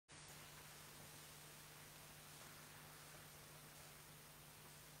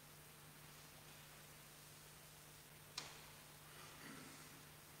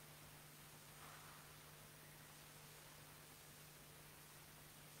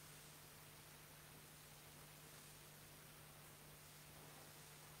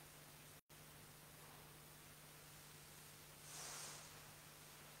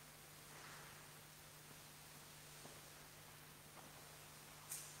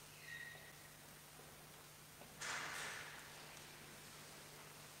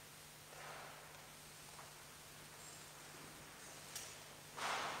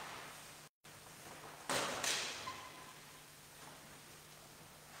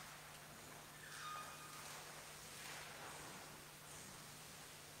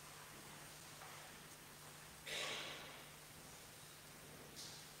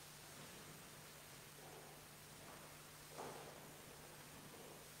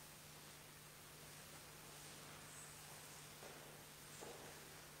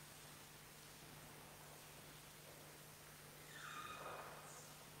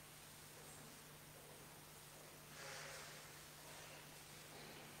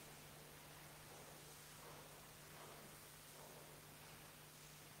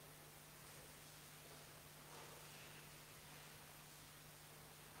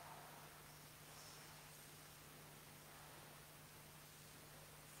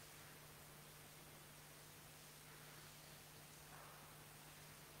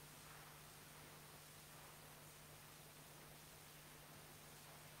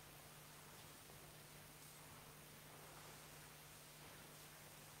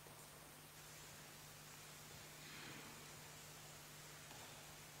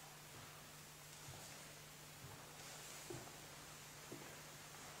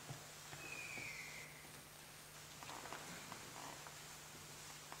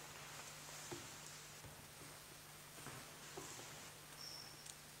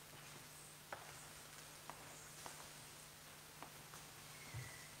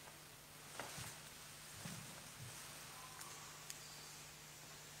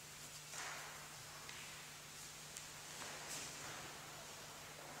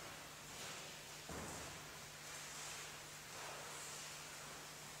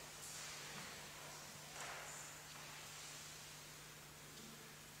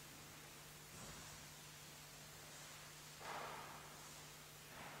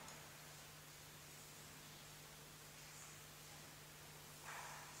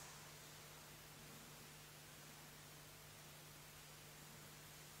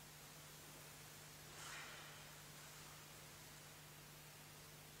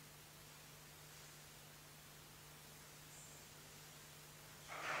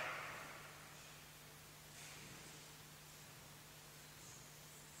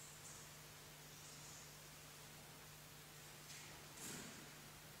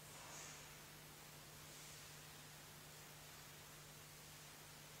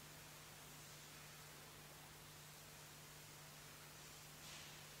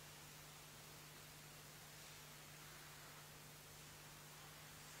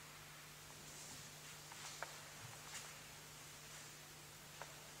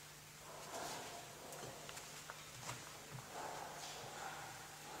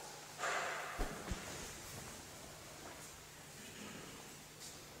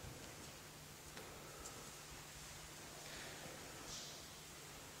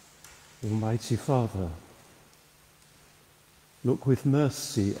Almighty Father, look with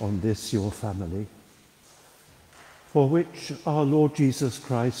mercy on this your family, for which our Lord Jesus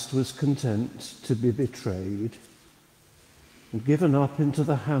Christ was content to be betrayed and given up into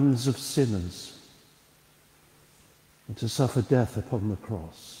the hands of sinners and to suffer death upon the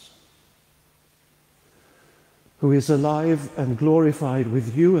cross, who is alive and glorified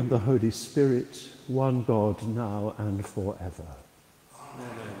with you and the Holy Spirit, one God, now and forever. Amen.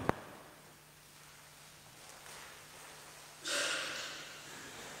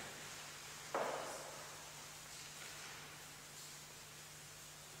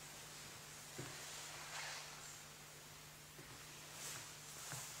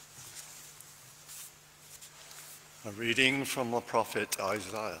 A reading from the prophet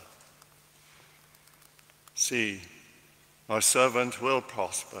Isaiah. See, my servant will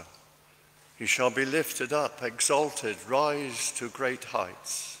prosper. He shall be lifted up, exalted, rise to great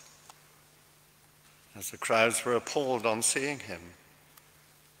heights. As the crowds were appalled on seeing him,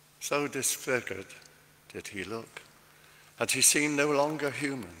 so disfigured did he look. Had he seemed no longer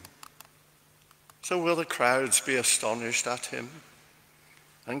human? So will the crowds be astonished at him,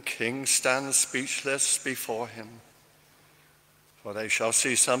 and kings stand speechless before him. For they shall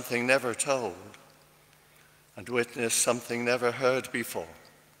see something never told, and witness something never heard before.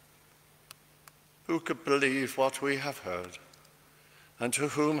 Who could believe what we have heard? And to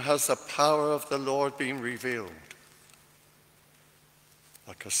whom has the power of the Lord been revealed?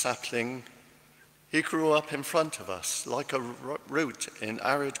 Like a sapling, he grew up in front of us, like a root in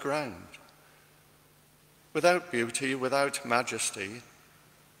arid ground. Without beauty, without majesty,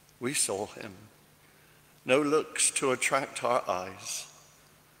 we saw him. No looks to attract our eyes,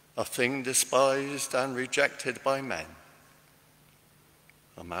 a thing despised and rejected by men,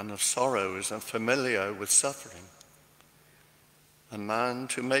 a man of sorrows and familiar with suffering, a man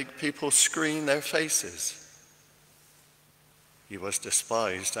to make people screen their faces. He was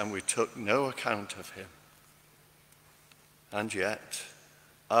despised, and we took no account of him. And yet,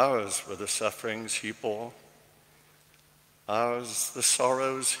 ours were the sufferings he bore, ours the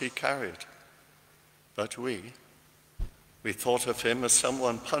sorrows he carried. But we thought of him as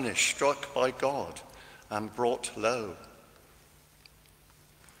someone punished, struck by God, and brought low.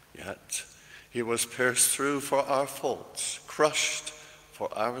 Yet he was pierced through for our faults, crushed for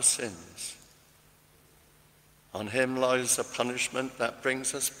our sins. On him lies the punishment that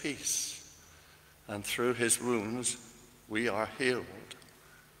brings us peace, and through his wounds we are healed.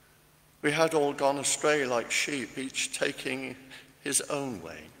 We had all gone astray like sheep, each taking his own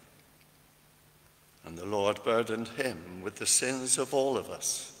way. And the Lord burdened him with the sins of all of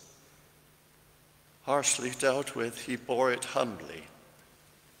us. Harshly dealt with, he bore it humbly.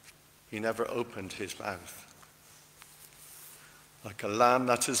 He never opened his mouth. Like a lamb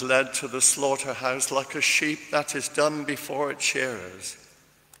that is led to the slaughterhouse, like a sheep that is dumb before its shearers,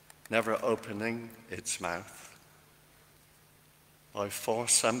 never opening its mouth. By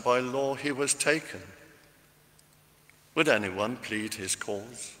force and by law he was taken. Would anyone plead his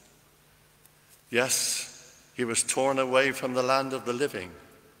cause? Yes, he was torn away from the land of the living.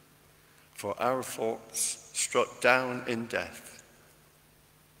 For our faults struck down in death.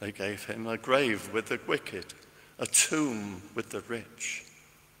 They gave him a grave with the wicked, a tomb with the rich,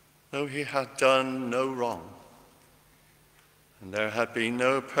 though he had done no wrong, and there had been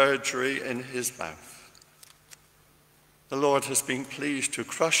no perjury in his mouth. The Lord has been pleased to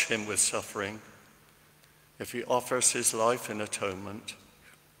crush him with suffering. If he offers his life in atonement,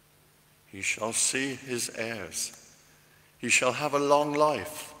 he shall see his heirs. He shall have a long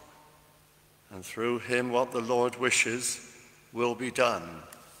life, and through him what the Lord wishes will be done.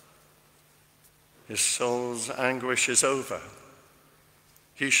 His soul's anguish is over.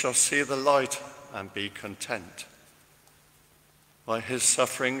 He shall see the light and be content. By his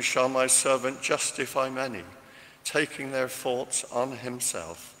suffering shall my servant justify many, taking their faults on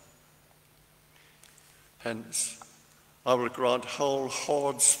himself. Hence, I will grant whole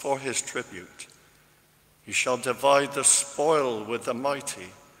hordes for his tribute. He shall divide the spoil with the mighty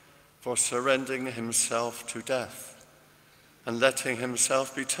for surrendering himself to death and letting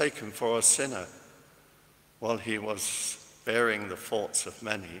himself be taken for a sinner while he was bearing the faults of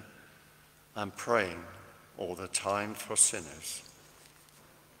many and praying all the time for sinners.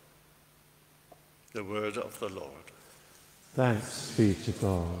 The word of the Lord. Thanks be to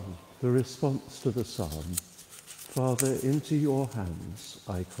God. The response to the psalm: Father, into your hands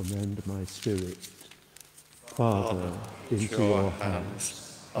I commend my spirit. Father, into your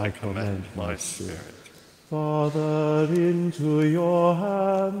hands I commend my spirit. Father, into your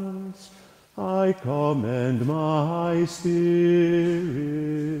hands I commend my spirit.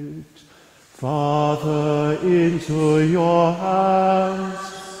 Father, into your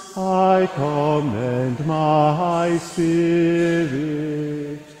hands I commend my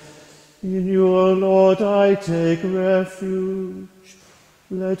spirit. In you, O Lord, I take refuge.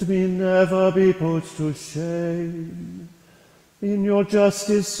 Let me never be put to shame. In your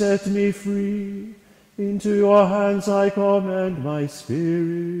justice set me free. Into your hands I commend my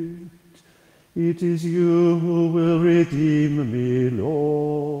spirit. It is you who will redeem me,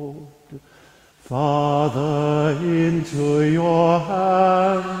 Lord. Father, into your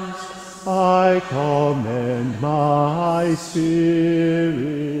hands I commend my spirit.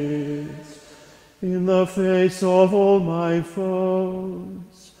 In the face of all my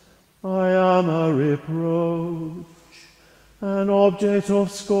foes, I am a reproach, an object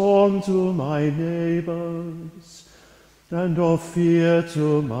of scorn to my neighbors, and of fear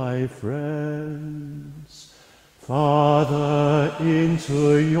to my friends. Father,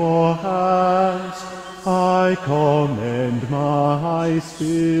 into your hands I commend my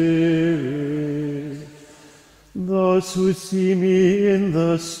spirit. Those who see me in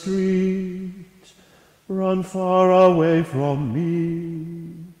the street run far away from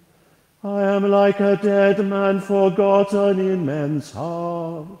me. I am like a dead man forgotten in men's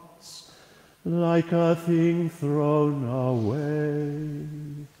hearts, like a thing thrown away.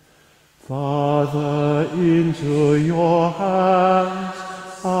 Father, into your hands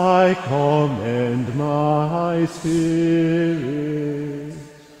I commend my spirit.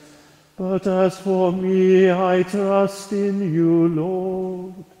 But as for me, I trust in you,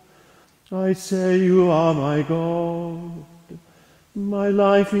 Lord. I say you are my God. My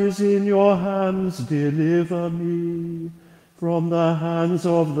life is in your hands. Deliver me from the hands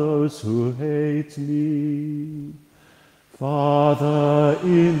of those who hate me. Father,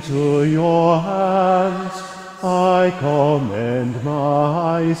 into your hands I commend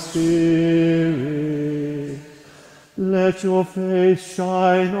my spirit. Let your face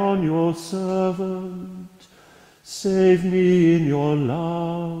shine on your servant. Save me in your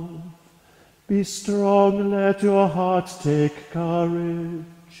love. Be strong, let your heart take courage,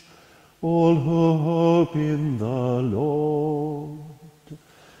 all who hope in the Lord.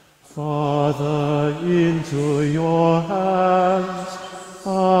 Father, into your hands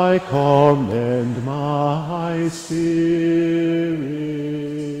I commend my spirit.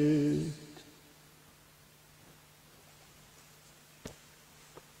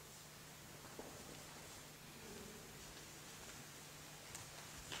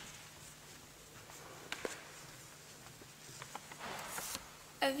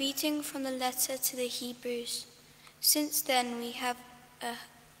 A reading from the letter to the Hebrews. Since then we have a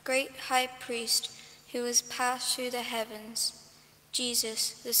great high priest who has passed through the heavens,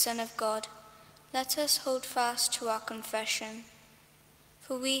 Jesus, the Son of God. Let us hold fast to our confession.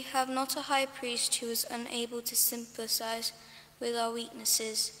 For we have not a high priest who is unable to sympathize with our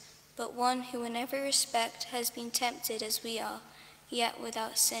weaknesses, but one who in every respect has been tempted as we are, yet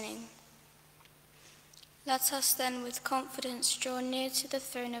without sinning. Let us then with confidence draw near to the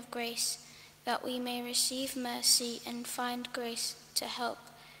throne of grace, that we may receive mercy and find grace to help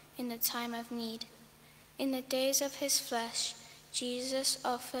in the time of need. In the days of his flesh, Jesus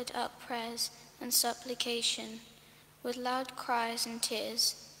offered up prayers and supplication with loud cries and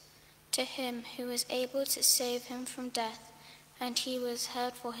tears to him who was able to save him from death, and he was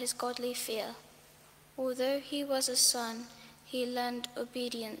heard for his godly fear. Although he was a son, he learned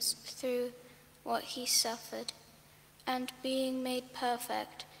obedience through what he suffered, and being made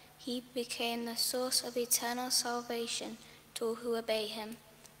perfect, he became the source of eternal salvation to all who obey him.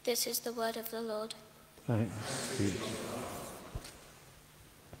 This is the word of the Lord. Thanks be to God.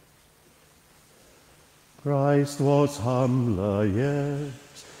 Christ was humbler yet,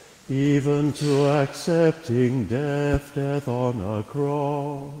 even to accepting death on a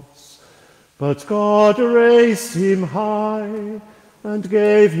cross. But God raised him high and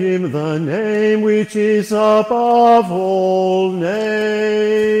gave him the name which is above all names.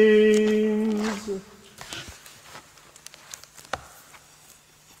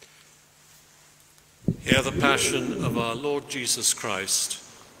 Hear the Passion of our Lord Jesus Christ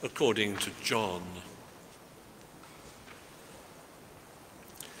according to John.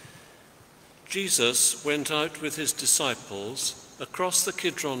 Jesus went out with his disciples across the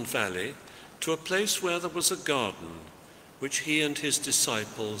Kidron Valley to a place where there was a garden, which he and his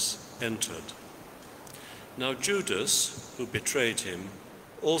disciples entered. Now Judas, who betrayed him,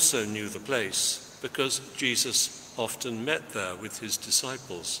 also knew the place, because Jesus often met there with his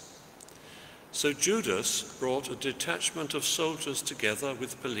disciples. So Judas brought a detachment of soldiers together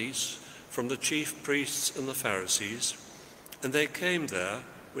with police from the chief priests and the Pharisees, and they came there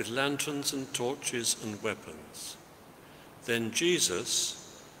with lanterns and torches and weapons. Then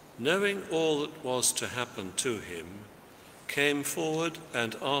Jesus, knowing all that was to happen to him, came forward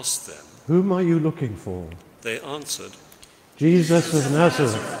and asked them. Whom are you looking for? They answered, Jesus of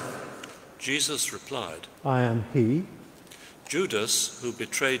Nazareth. Jesus replied, I am he. Judas, who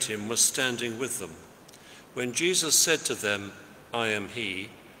betrayed him, was standing with them. When Jesus said to them, I am he,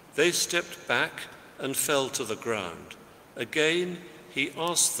 they stepped back and fell to the ground. Again he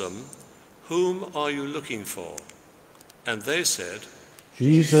asked them, Whom are you looking for? And they said,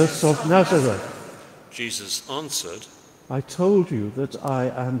 Jesus of Nazareth. Jesus answered, I told you that I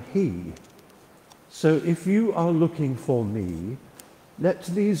am he. So if you are looking for me, let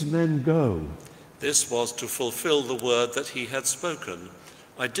these men go. This was to fulfill the word that he had spoken.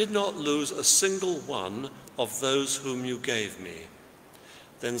 I did not lose a single one of those whom you gave me.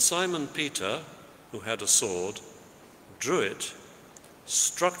 Then Simon Peter, who had a sword, drew it,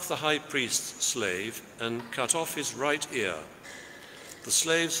 struck the high priest's slave, and cut off his right ear. The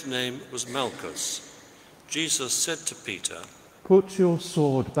slave's name was Malchus. Jesus said to Peter, Put your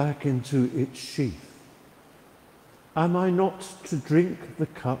sword back into its sheath. Am I not to drink the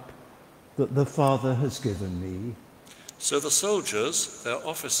cup that the Father has given me? So the soldiers, their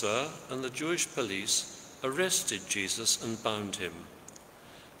officer, and the Jewish police arrested Jesus and bound him.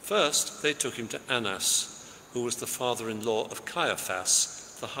 First, they took him to Annas, who was the father-in-law of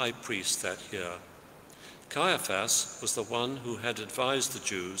Caiaphas, the high priest that year. Caiaphas was the one who had advised the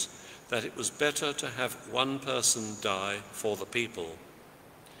Jews that it was better to have one person die for the people.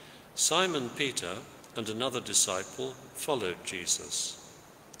 Simon Peter and another disciple followed Jesus.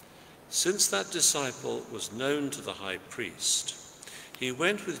 Since that disciple was known to the high priest, he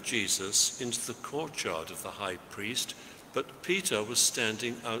went with Jesus into the courtyard of the high priest, but Peter was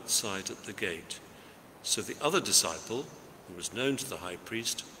standing outside at the gate. So the other disciple, who was known to the high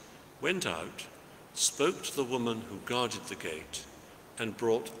priest, went out, spoke to the woman who guarded the gate, and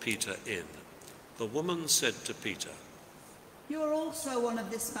brought Peter in. The woman said to Peter, You're also one of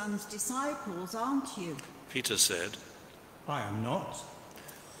this man's disciples, aren't you? Peter said, I am not.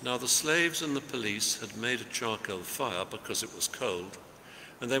 Now the slaves and the police had made a charcoal fire because it was cold,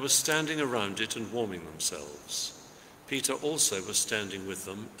 and they were standing around it and warming themselves. Peter also was standing with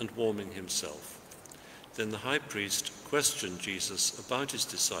them and warming himself. Then the high priest questioned Jesus about his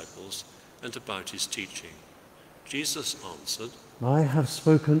disciples and about his teaching. Jesus answered, I have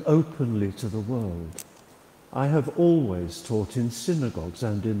spoken openly to the world. I have always taught in synagogues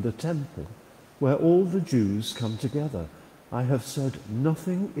and in the temple, where all the Jews come together. I have said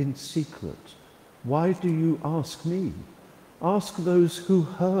nothing in secret. Why do you ask me? Ask those who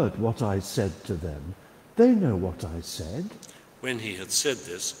heard what I said to them. They know what I said. When he had said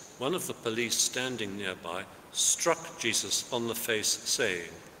this, one of the police standing nearby struck Jesus on the face, saying,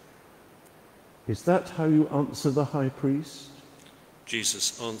 Is that how you answer the high priest?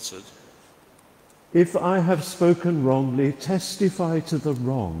 Jesus answered, If I have spoken wrongly, testify to the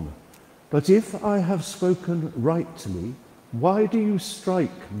wrong. But if I have spoken rightly, why do you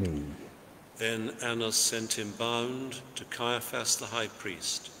strike me? Then Annas sent him bound to Caiaphas the high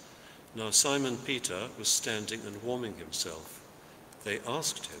priest. Now Simon Peter was standing and warming himself. They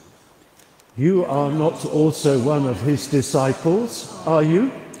asked him, You are not also one of his disciples, are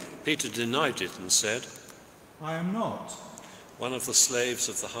you? Peter denied it and said, I am not. One of the slaves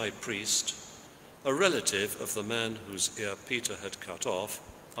of the high priest, a relative of the man whose ear Peter had cut off,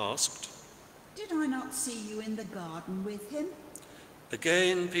 asked, Did I not see you in the garden with him?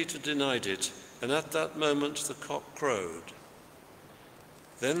 Again Peter denied it, and at that moment the cock crowed.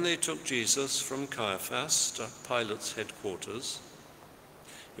 Then they took Jesus from Caiaphas to Pilate's headquarters.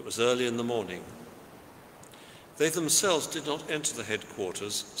 It was early in the morning. They themselves did not enter the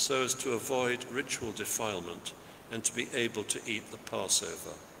headquarters so as to avoid ritual defilement and to be able to eat the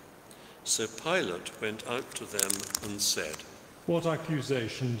Passover. So Pilate went out to them and said, What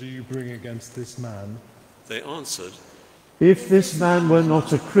accusation do you bring against this man? They answered, If this man were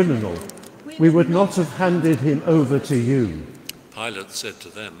not a criminal, we would not have handed him over to you. Pilate said to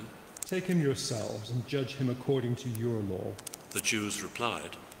them, Take him yourselves and judge him according to your law. The Jews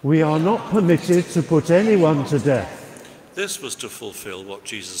replied, We are not permitted to put anyone to death. This was to fulfill what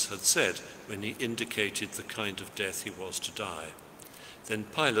Jesus had said when he indicated the kind of death he was to die. Then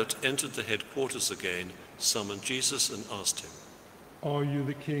Pilate entered the headquarters again, summoned Jesus and asked him, Are you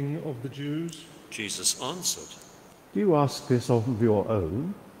the king of the Jews? Jesus answered, Do you ask this of your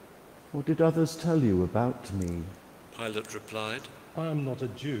own, or did others tell you about me? Pilate replied, I am not a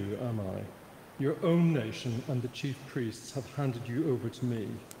Jew, am I? Your own nation and the chief priests have handed you over to me.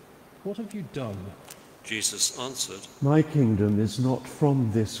 What have you done? Jesus answered, My kingdom is not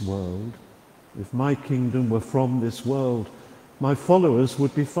from this world. If my kingdom were from this world, my followers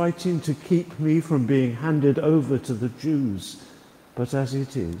would be fighting to keep me from being handed over to the Jews. But as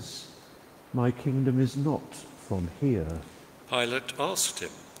it is, my kingdom is not from here. Pilate asked him.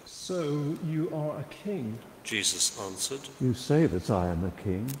 So you are a king? Jesus answered, You say that I am a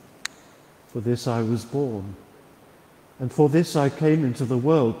king. For this I was born, and for this I came into the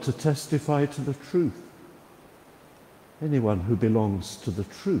world, to testify to the truth. Anyone who belongs to the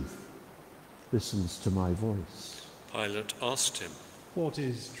truth listens to my voice. Pilate asked him. What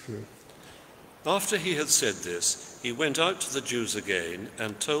is truth? After he had said this, he went out to the Jews again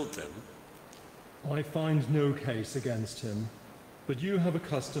and told them, I find no case against him, but you have a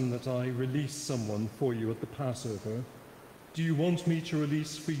custom that I release someone for you at the Passover. Do you want me to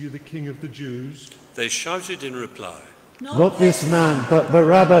release for you the King of the Jews? They shouted in reply, Not this man, but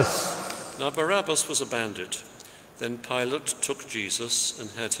Barabbas. Now Barabbas was a bandit. Then Pilate took Jesus and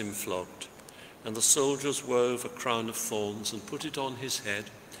had him flogged. And the soldiers wove a crown of thorns and put it on his head,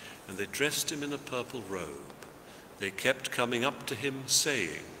 and they dressed him in a purple robe. They kept coming up to him,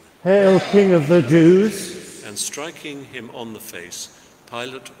 saying, Hail, King of the Jews! And striking him on the face,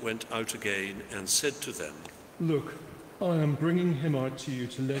 Pilate went out again and said to them, Look, I am bringing him out to you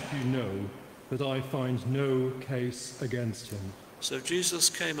to let you know that I find no case against him. So Jesus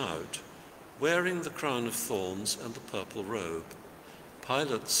came out, wearing the crown of thorns and the purple robe.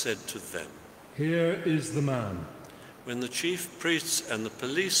 Pilate said to them, Here is the man. When the chief priests and the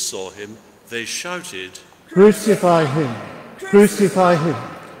police saw him, they shouted. Crucify him! Crucify him!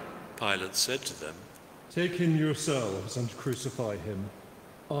 Pilate said to them, Take him yourselves and crucify him.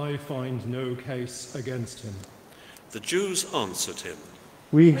 I find no case against him. The Jews answered him,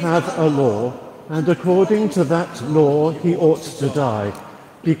 We have a law, and according to that law he ought to die,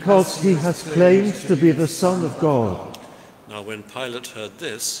 because he has claimed to be the Son of God. Now when Pilate heard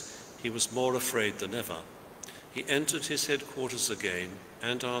this, he was more afraid than ever. He entered his headquarters again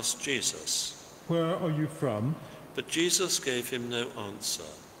and asked Jesus, Where are you from? But Jesus gave him no answer.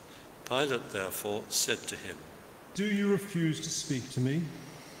 Pilate therefore said to him, Do you refuse to speak to me?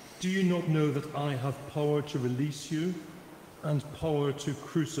 Do you not know that I have power to release you and power to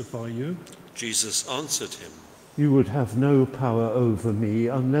crucify you? Jesus answered him, You would have no power over me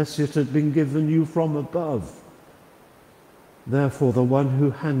unless it had been given you from above. Therefore, the one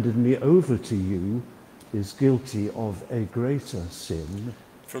who handed me over to you is guilty of a greater sin.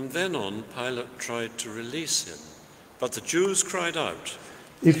 From then on, Pilate tried to release him, but the Jews cried out,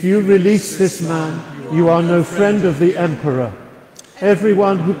 If you release this man, you are no friend of the emperor.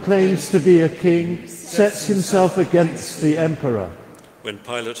 Everyone who claims to be a king sets himself against the emperor. When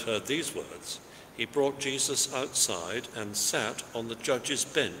Pilate heard these words, he brought Jesus outside and sat on the judge's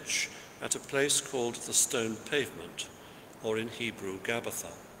bench at a place called the Stone Pavement, or in Hebrew,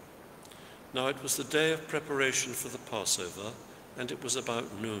 Gabbatha. Now it was the day of preparation for the Passover, and it was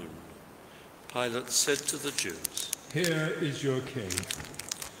about noon. Pilate said to the Jews, Here is your king.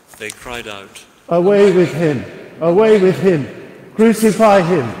 They cried out, Away with him! Away with him! Crucify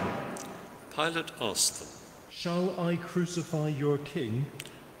him! Pilate asked them. Shall I crucify your king?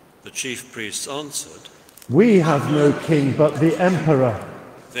 The chief priests answered, We have no king but the emperor.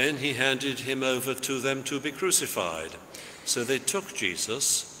 Then he handed him over to them to be crucified. So they took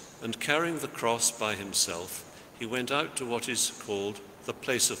Jesus, and carrying the cross by himself, he went out to what is called the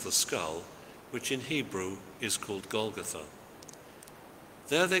place of the skull, which in Hebrew is called Golgotha.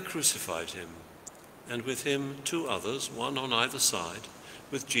 There they crucified him, and with him 2 others, one on either side,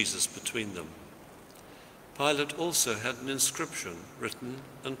 with Jesus between them. Pilate also had an inscription written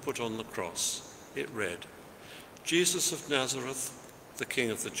and put on the cross. It read, Jesus of Nazareth, the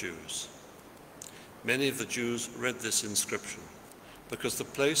King of the Jews. Many of the Jews read this inscription, because the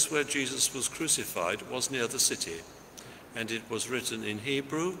place where Jesus was crucified was near the city, and it was written in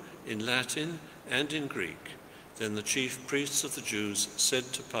Hebrew, in Latin, and in Greek. Then the chief priests of the Jews said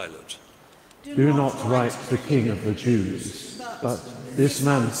to Pilate, Do not write the King of the Jews, but this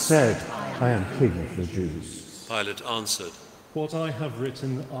man said, I am King of the Jews. Pilate answered, What I have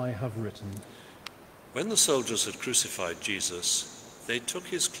written, I have written. When the soldiers had crucified Jesus, they took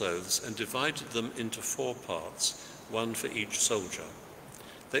his clothes and divided them into 4 parts, one for each soldier.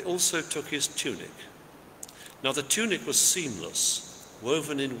 They also took his tunic. Now the tunic was seamless,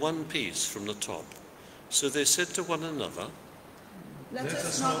 woven in one piece from the top. So they said to one another, Let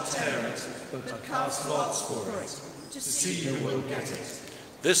us not tear it, but cast lots for it, to see who will get it.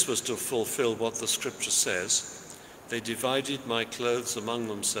 This was to fulfill what the scripture says, They divided my clothes among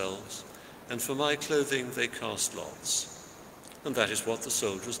themselves, and for my clothing they cast lots. And that is what the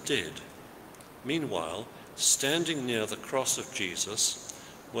soldiers did. Meanwhile, standing near the cross of Jesus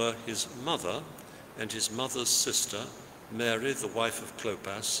were his mother and his mother's sister, Mary, the wife of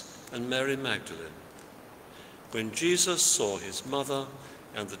Clopas, and Mary Magdalene. When Jesus saw his mother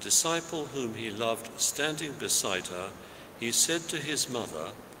and the disciple whom he loved standing beside her, he said to his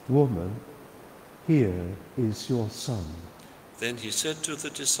mother, "Woman, here is your son. Then he said to the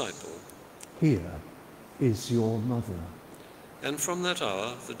disciple, Here is your mother." and from that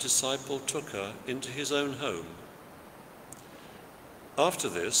hour the disciple took her into his own home. After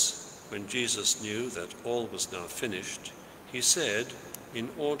this, when Jesus knew that all was now finished, he said, in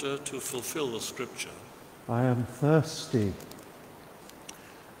order to fulfill the scripture, "I am thirsty."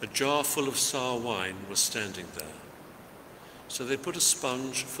 A jar full of sour wine was standing there. So they put a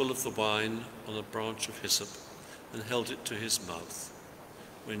sponge full of the wine on a branch of hyssop and held it to his mouth.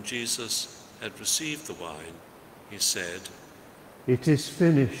 When Jesus had received the wine, he said, "It is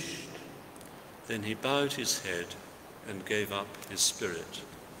finished." Then he bowed his head and gave up his spirit.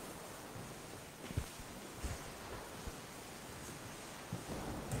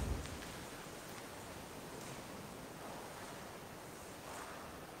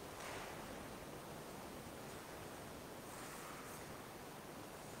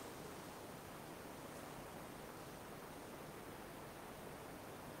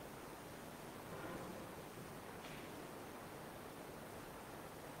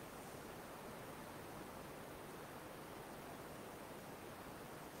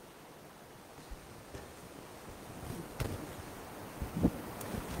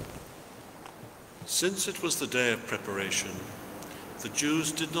 Since it was the day of preparation, the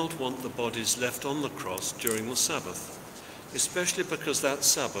Jews did not want the bodies left on the cross during the Sabbath, especially because that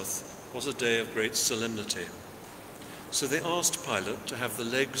Sabbath was a day of great solemnity. So they asked Pilate to have the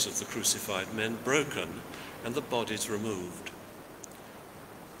legs of the crucified men broken and the bodies removed.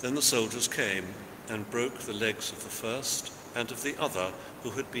 Then the soldiers came and broke the legs of the first and of the other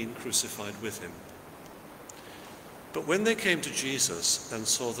who had been crucified with him. But when they came to Jesus and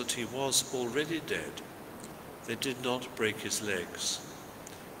saw that he was already dead, they did not break his legs.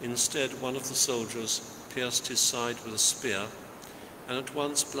 Instead, one of the soldiers pierced his side with a spear, and at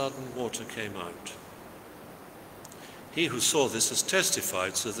once blood and water came out. He who saw this has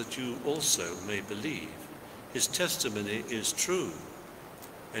testified so that you also may believe. His testimony is true,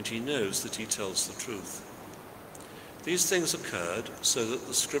 and he knows that he tells the truth. These things occurred so that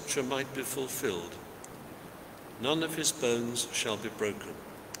the scripture might be fulfilled. None of his bones shall be broken.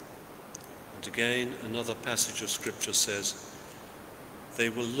 And again, another passage of scripture says, they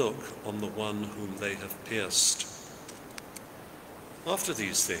will look on the one whom they have pierced. After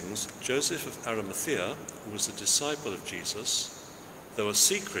these things, Joseph of Arimathea, who was a disciple of Jesus, though a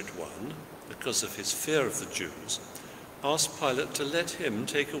secret one, because of his fear of the Jews, asked Pilate to let him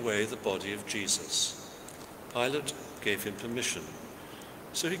take away the body of Jesus. Pilate gave him permission,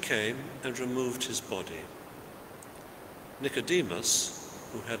 so he came and removed his body. Nicodemus,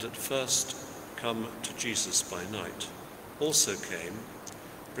 who had at first come to Jesus by night, also came,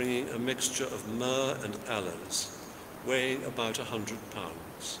 bringing a mixture of myrrh and aloes, weighing about 100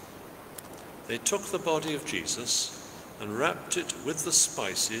 pounds. They took the body of Jesus and wrapped it with the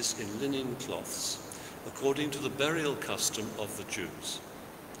spices in linen cloths, according to the burial custom of the Jews.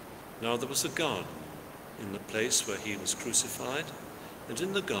 Now there was a garden in the place where he was crucified, and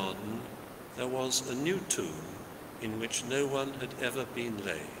in the garden there was a new tomb in which no one had ever been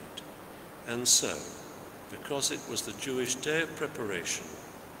laid. And so, because it was the Jewish day of preparation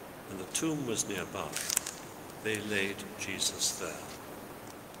and the tomb was nearby, they laid Jesus there.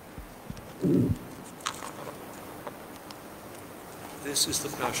 This is the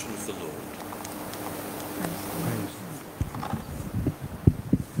passion of the Lord.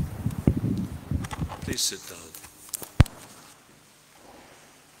 Please sit down.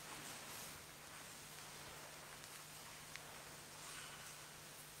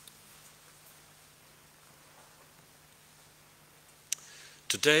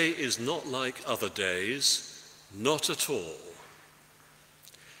 Today is not like other days, not at all.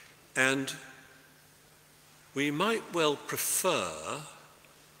 And we might well prefer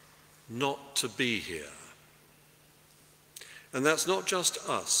not to be here. And that's not just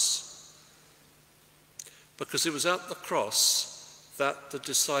us, because it was at the cross that the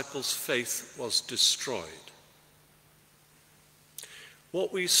disciples' faith was destroyed.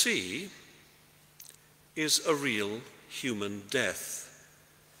 What we see is a real human death.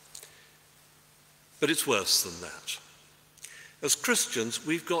 But it's worse than that. As Christians,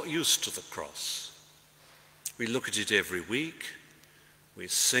 we've got used to the cross. We look at it every week. We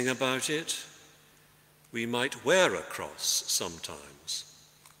sing about it. We might wear a cross sometimes.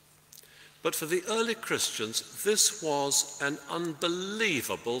 But for the early Christians, this was an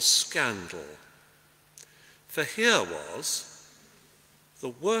unbelievable scandal. For here was the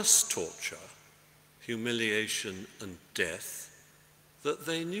worst torture, humiliation and death that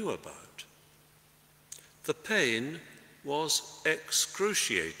they knew about. The pain was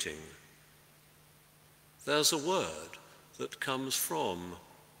excruciating. There's a word that comes from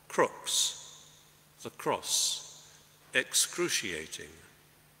crux, the cross, excruciating.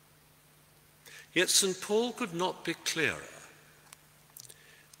 Yet St. Paul could not be clearer.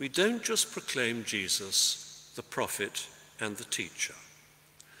 We don't just proclaim Jesus, the prophet and the teacher.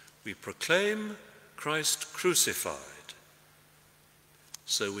 We proclaim Christ crucified.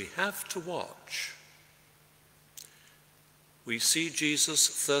 So we have to watch. We see Jesus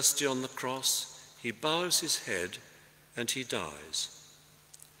thirsty on the cross, he bows his head and he dies.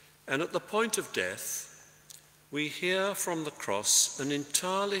 And at the point of death, we hear from the cross an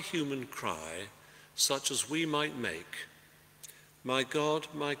entirely human cry, such as we might make, my God,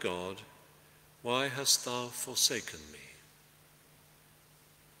 why hast thou forsaken me?"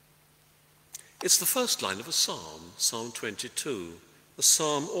 It's the first line of a psalm, Psalm 22, a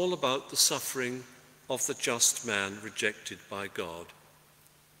psalm all about the suffering of the just man rejected by God.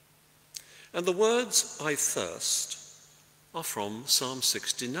 And the words, "I thirst," are from Psalm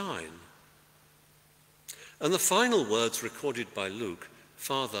 69. And the final words recorded by Luke,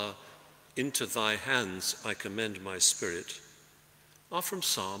 "Father, into thy hands I commend my spirit," are from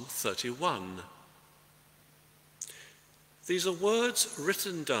Psalm 31. These are words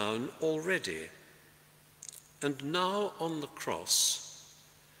written down already, and now on the cross,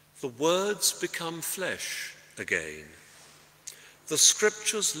 the words become flesh again. The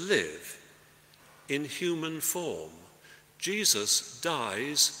scriptures live in human form. Jesus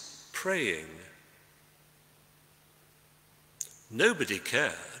dies praying. Nobody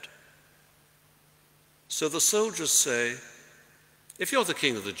cared. So the soldiers say, "If you're the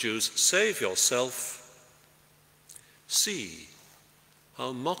king of the Jews, save yourself." See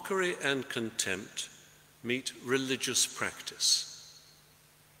how mockery and contempt meet religious practice.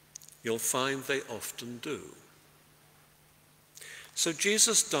 You'll find they often do. So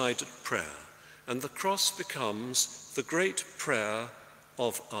Jesus died at prayer, and the cross becomes the great prayer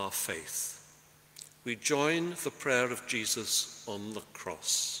of our faith. We join the prayer of Jesus on the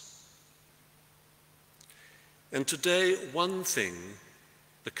cross. And today, one thing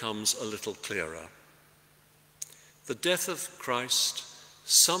becomes a little clearer. The death of Christ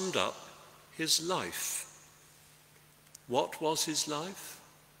summed up his life. What was his life?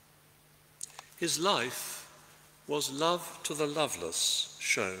 His life was love to the loveless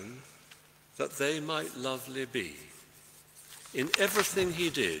shown, that they might lovely be. In everything he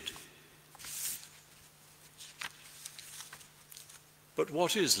did. But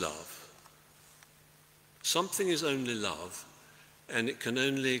what is love? Something is only love, and it can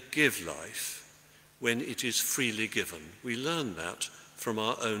only give life when it is freely given. We learn that from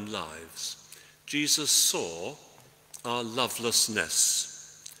our own lives. Jesus saw our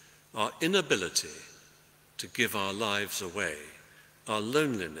lovelessness, our inability to give our lives away, our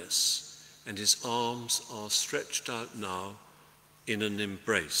loneliness, and his arms are stretched out now in an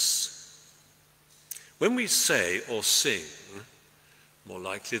embrace. When we say or sing, more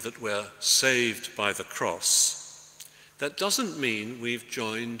likely that we're saved by the cross, that doesn't mean we've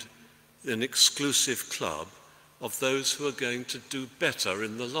joined an exclusive club of those who are going to do better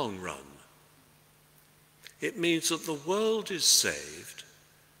in the long run. It means that the world is saved,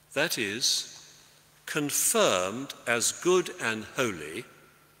 that is, confirmed as good and holy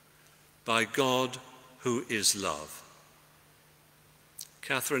by God who is love.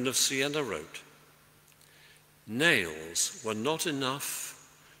 Catherine of Siena wrote, "Nails were not enough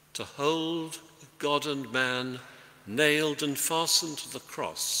to hold God and man nailed and fastened to the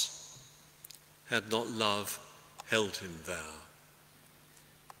cross, had not love held him there."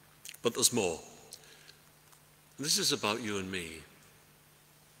 But there's more. This is about you and me.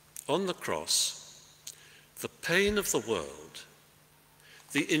 On the cross, the pain of the world,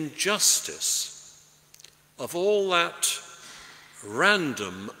 the injustice of all that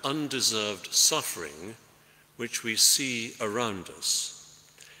random, undeserved suffering which we see around us,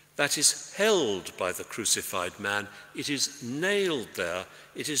 that is held by the crucified man. It is nailed there.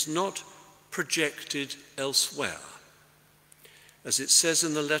 It is not projected elsewhere. As it says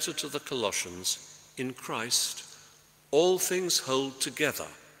in the letter to the Colossians, in Christ, all things hold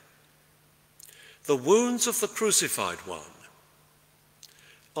together. The wounds of the crucified one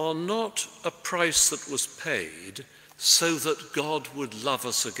are not a price that was paid so that God would love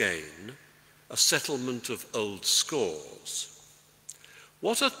us again, a settlement of old scores.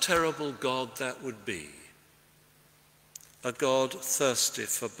 What a terrible God that would be, a God thirsty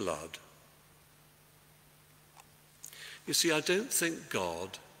for blood. You see, I don't think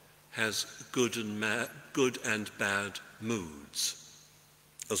God has good and bad moods,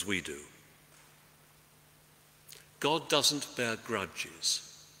 as we do. God doesn't bear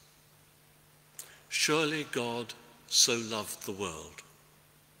grudges. Surely God so loved the world,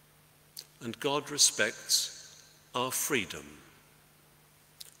 and God respects our freedom.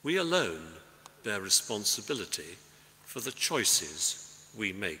 We alone bear responsibility for the choices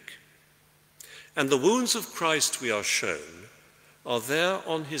we make. And the wounds of Christ, we are shown, are there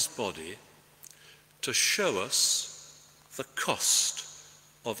on his body to show us the cost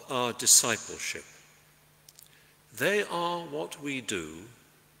of our discipleship. They are what we do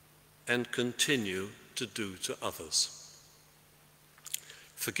and continue to do to others.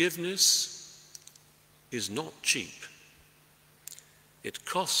 Forgiveness is not cheap. It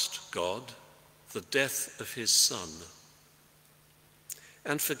cost God the death of his Son.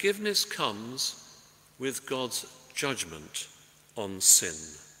 And forgiveness comes with God's judgment on sin,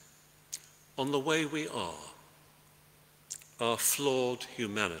 on the way we are, our flawed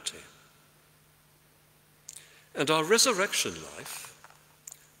humanity. And our resurrection life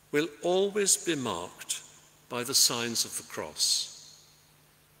will always be marked by the signs of the cross,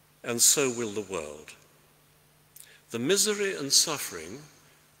 and so will the world. The misery and suffering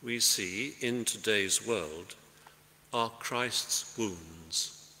we see in today's world are Christ's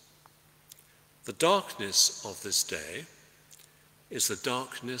wounds. The darkness of this day is the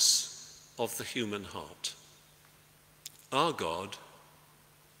darkness of the human heart. Our God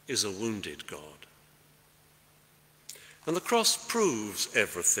is a wounded God. And the cross proves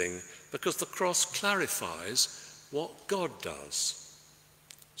everything, because the cross clarifies what God does.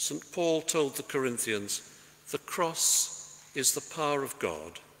 St. Paul told the Corinthians, the cross is the power of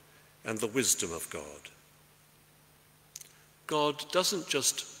God and the wisdom of God. God doesn't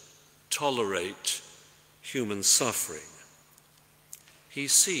just tolerate human suffering. He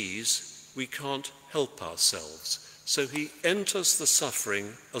sees we can't help ourselves, so he enters the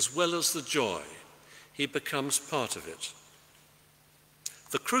suffering as well as the joy. He becomes part of it.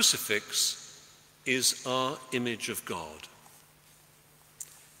 The crucifix is our image of God.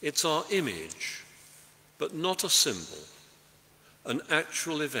 It's our image, but not a symbol, an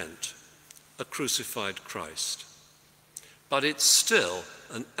actual event, a crucified Christ. But it's still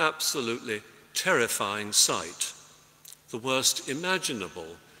an absolutely terrifying sight, the worst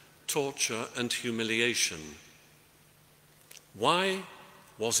imaginable torture and humiliation. Why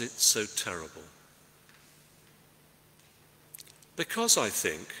was it so terrible? Because I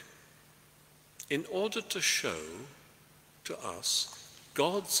think, in order to show to us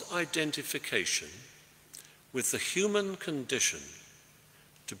God's identification with the human condition,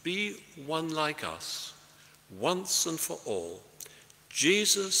 to be one like us, once and for all,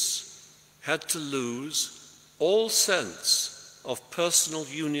 Jesus had to lose all sense of personal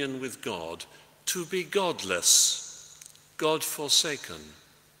union with God to be godless, God-forsaken,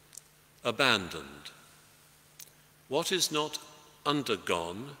 abandoned. What is not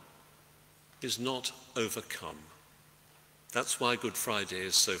undergone is not overcome. That's why Good Friday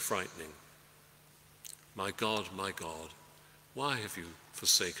is so frightening. My God, why have you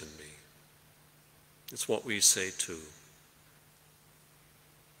forsaken me? It's what we say too.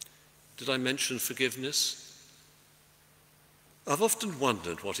 Did I mention forgiveness? I've often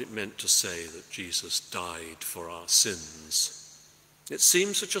wondered what it meant to say that Jesus died for our sins. It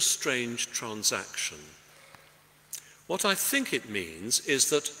seems such a strange transaction. What I think it means is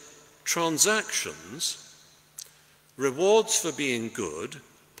that transactions, rewards for being good,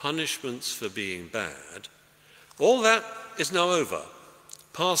 punishments for being bad, all that is now over,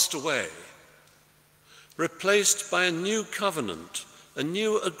 passed away, replaced by a new covenant, a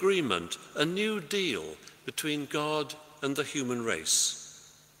new agreement, a new deal between God and the human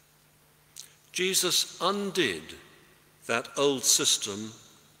race. Jesus undid that old system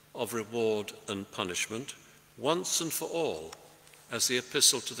of reward and punishment once and for all, as the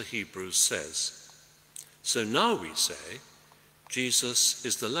Epistle to the Hebrews says. So now we say, Jesus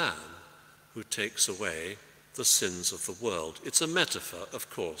is the Lamb who takes away the sins of the world. It's a metaphor, of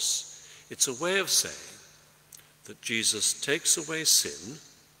course. It's a way of saying that Jesus takes away sin,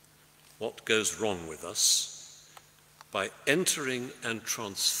 what goes wrong with us, by entering and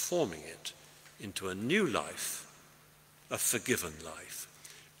transforming it into a new life, a forgiven life.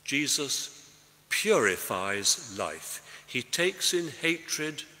 Jesus purifies life. He takes in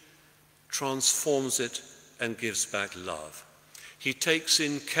hatred, transforms it, and gives back love. He takes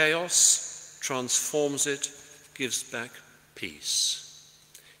in chaos, transforms it, gives back peace.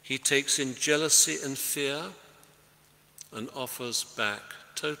 He takes in jealousy and fear and offers back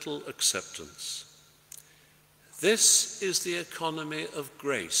total acceptance. This is the economy of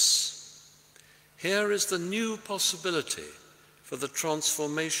grace. Here is the new possibility for the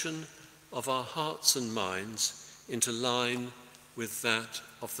transformation of our hearts and minds into line with that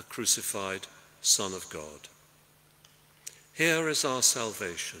of the crucified Son of God. Here is our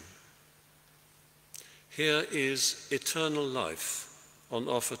salvation. Here is eternal life on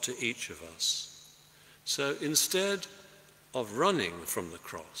offer to each of us. So instead of running from the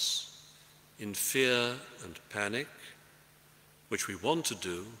cross in fear and panic, which we want to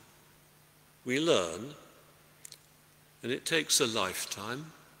do, we learn, and it takes a lifetime,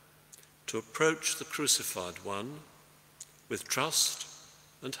 to approach the crucified one with trust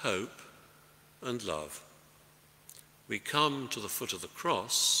and hope and love. We come to the foot of the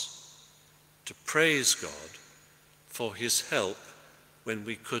cross to praise God for his help when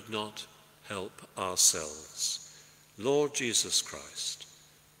we could not help ourselves. Lord Jesus Christ,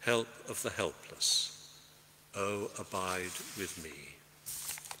 help of the helpless, oh, abide with me.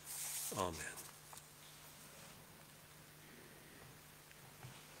 Amen.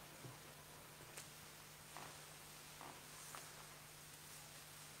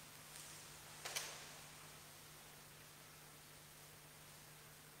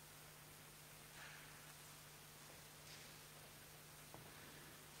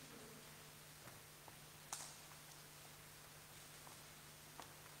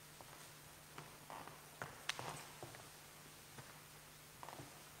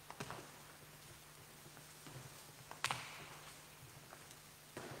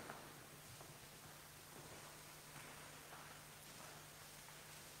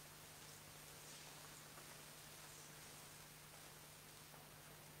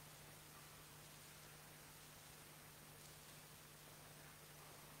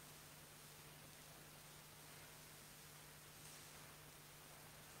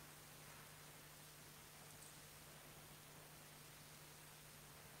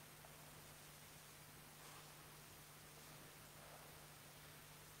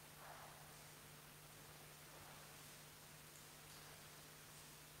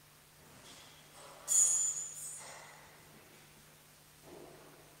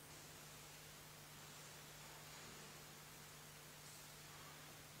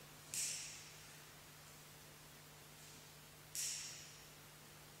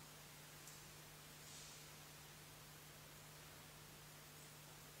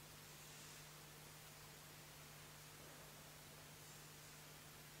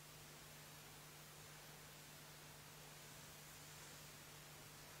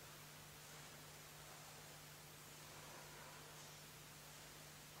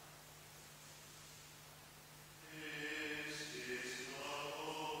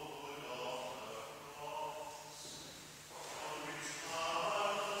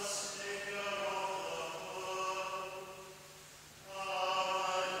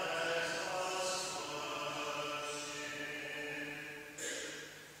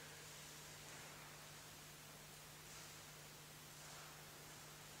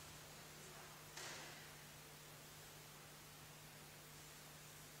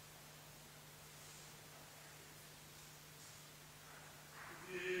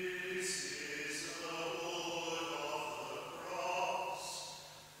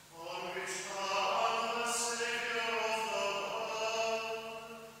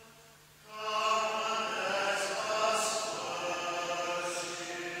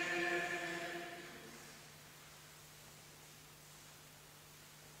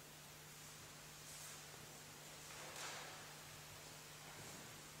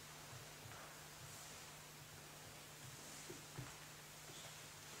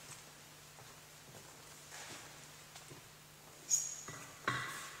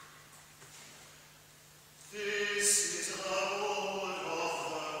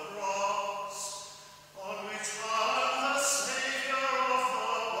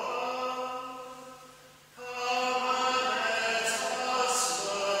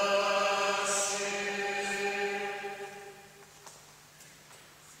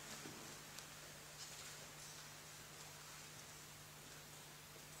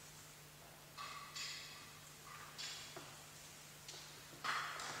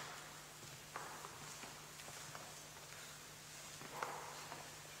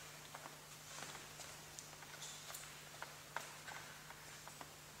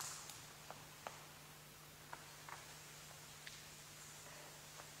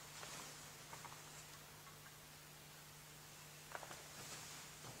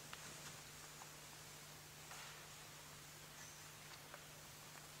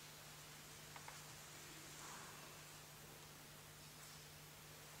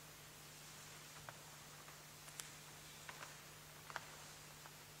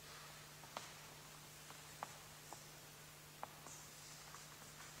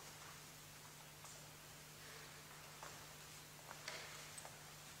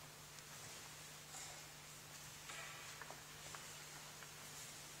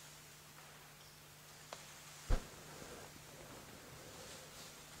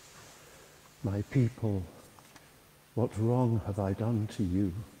 My people, what wrong have I done to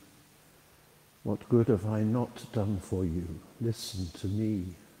you? What good have I not done for you? Listen to me.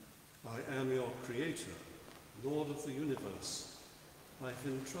 I am your Creator, Lord of the universe. I have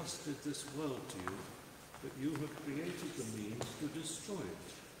entrusted this world to you, but you have created the means to destroy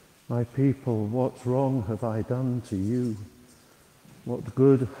it. My people, what wrong have I done to you? What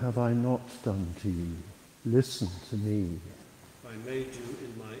good have I not done to you? Listen to me. I made you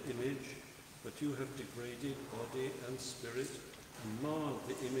in my image, but you have degraded body and spirit and marred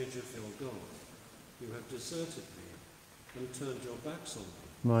the image of your God. You have deserted me and turned your backs on me.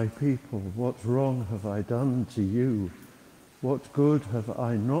 My people, what wrong have I done to you? What good have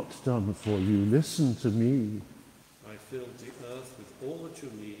I not done for you? Listen to me. I filled the earth with all that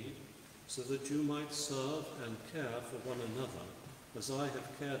you need, so that you might serve and care for one another, as I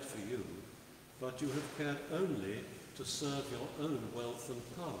have cared for you, but you have cared only to serve your own wealth and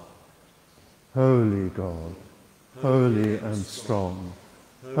power. Holy God, holy and strong,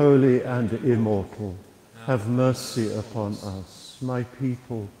 holy and immortal, have mercy upon us. My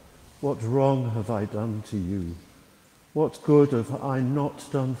people, what wrong have I done to you? What good have I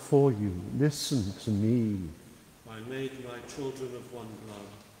not done for you? Listen to me. I made my children of one blood,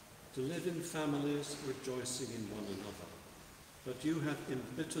 to live in families rejoicing in one another. But you have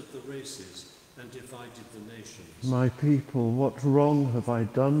embittered the races and divided the nations. My people, what wrong have I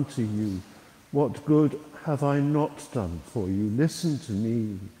done to you? What good have I not done for you? Listen to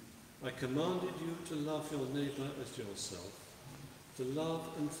me. I commanded you to love your neighbour as yourself, to love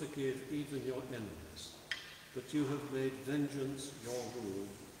and forgive even your enemies. But you have made vengeance your rule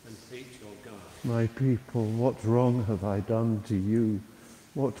and hate your God. My people, what wrong have I done to you?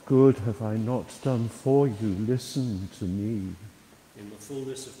 What good have I not done for you? Listen to me. In the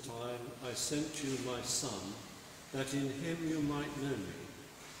fullness of time, I sent you my Son, that in him you might know me,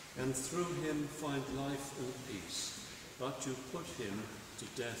 and through him find life and peace. But you put him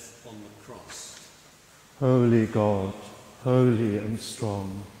to death on the cross. Holy God, holy and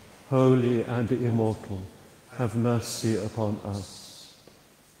strong, holy and immortal, have mercy upon us.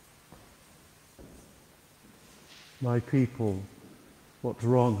 My people, what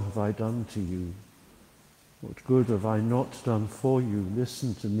wrong have I done to you? What good have I not done for you?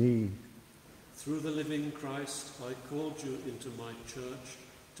 Listen to me. Through the living Christ, I called you into my church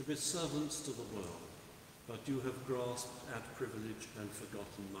to be servants to the world, but you have grasped at privilege and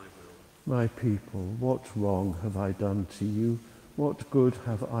forgotten my will. My people, what wrong have I done to you? What good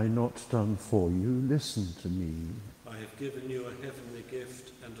have I not done for you? Listen to me. I have given you a heavenly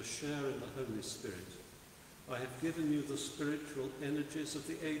gift and a share in the Holy Spirit. I have given you the spiritual energies of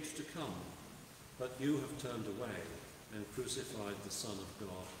the age to come, but you have turned away and crucified the Son of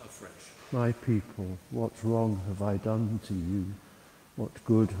God afresh. My people, what wrong have I done to you? What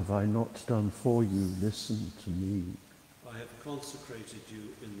good have I not done for you? Listen to me. I have consecrated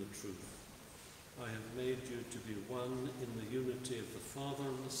you in the truth. I have made you to be one in the unity of the Father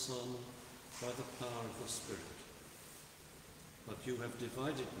and the Son by the power of the Spirit. But you have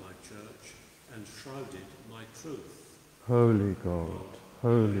divided my church and shrouded my truth. Holy God,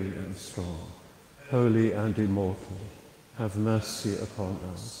 holy and strong, holy and immortal, have mercy upon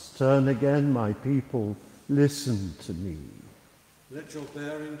us. Turn again, my people, listen to me. Let your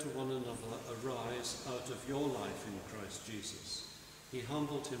bearing to one another arise out of your life in Christ Jesus. He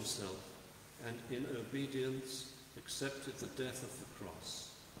humbled himself and in obedience accepted the death of the cross.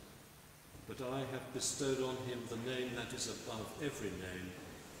 But I have bestowed on him the name that is above every name,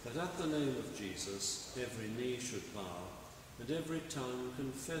 that at the name of Jesus every knee should bow, and every tongue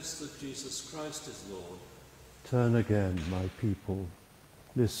confess that Jesus Christ is Lord. Turn again, my people,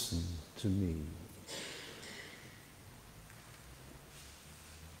 listen to me.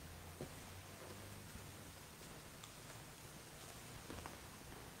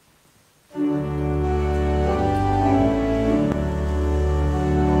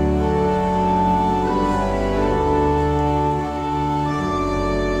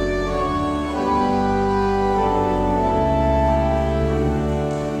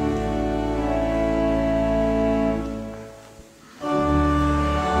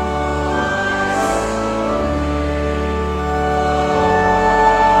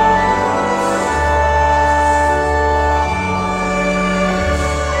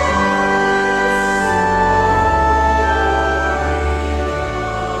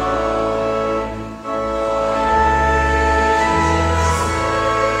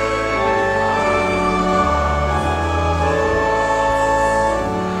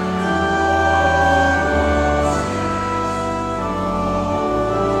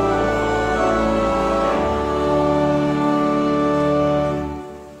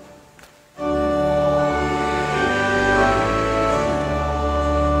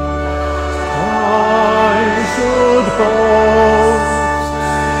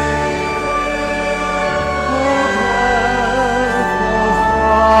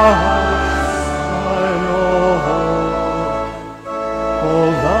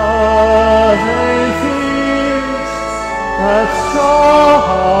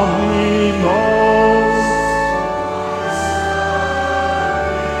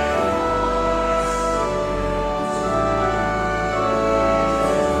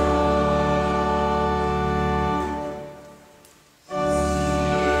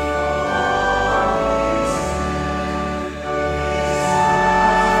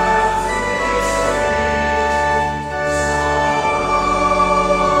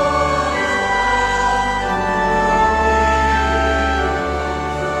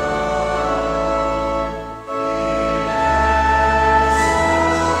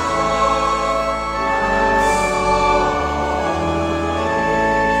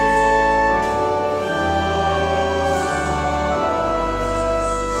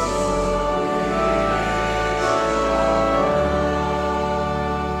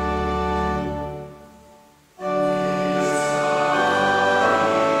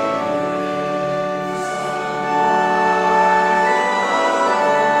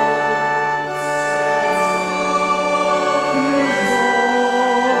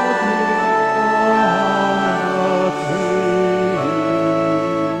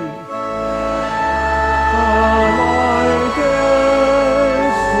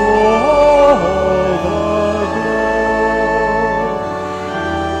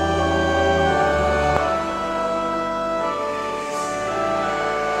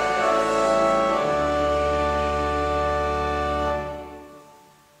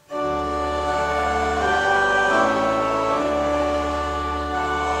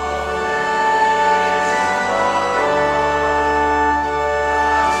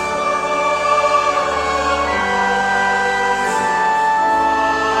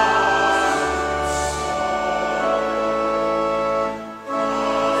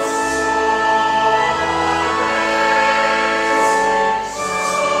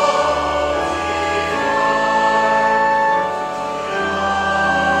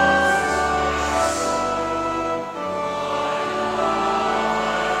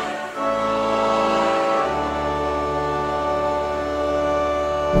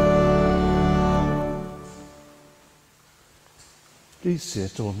 Please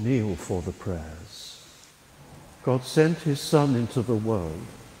sit or kneel for the prayers. God sent his Son into the world,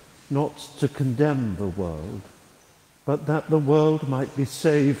 not to condemn the world, but that the world might be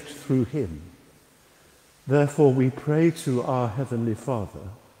saved through him. Therefore we pray to our Heavenly Father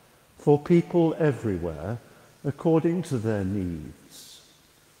for people everywhere, according to their needs.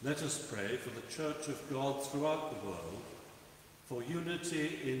 Let us pray for the Church of God throughout the world, for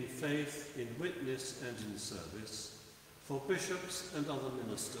unity in faith, in witness and in service, for bishops and other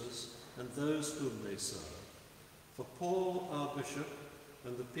ministers and those whom they serve, for Paul, our bishop,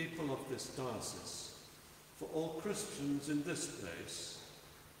 and the people of this diocese, for all Christians in this place,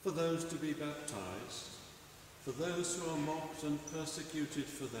 for those to be baptized, for those who are mocked and persecuted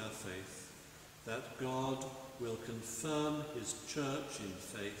for their faith, that God will confirm his church in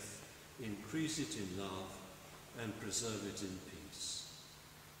faith, increase it in love, and preserve it in peace.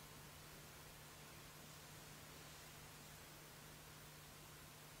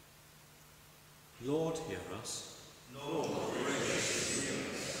 Lord, hear us. Lord, graciously hear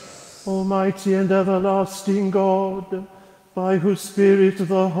us. Almighty and everlasting God, by whose Spirit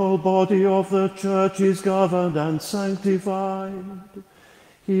the whole body of the Church is governed and sanctified,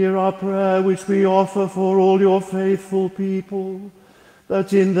 hear our prayer which we offer for all your faithful people,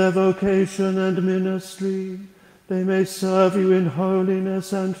 that in their vocation and ministry they may serve you in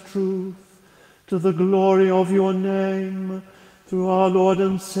holiness and truth, to the glory of your name, through our Lord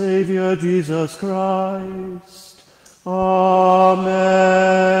and Saviour Jesus Christ. Amen.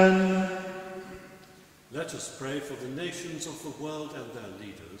 Let us pray for the nations of the world and their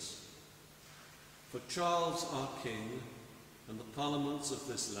leaders, for Charles our King and the parliaments of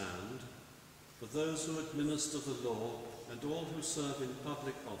this land, for those who administer the law and all who serve in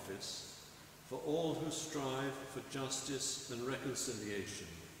public office, for all who strive for justice and reconciliation,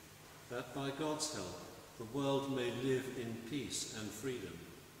 that by God's help the world may live in peace and freedom.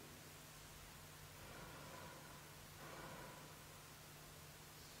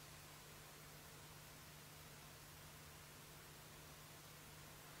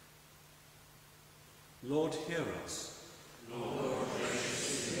 Lord, hear us. Lord,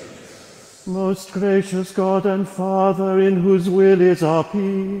 graciously hear us. Most gracious God and Father, in whose will is our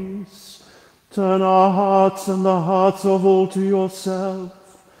peace, turn our hearts and the hearts of all to yourself,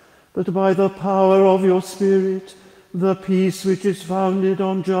 that by the power of your Spirit, the peace which is founded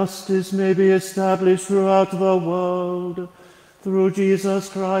on justice may be established throughout the world, through Jesus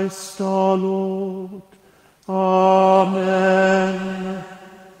Christ our Lord. Amen.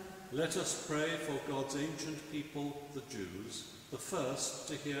 Let us pray for God's ancient people, the Jews, the first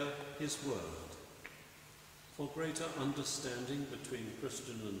to hear his word, for greater understanding between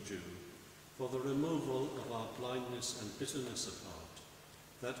Christian and Jew, for the removal of our blindness and bitterness of heart,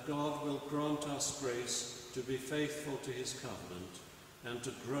 that God will grant us grace to be faithful to his covenant and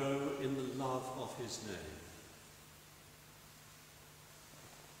to grow in the love of his name.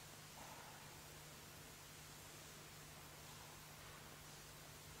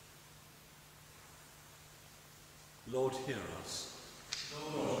 Lord, hear us.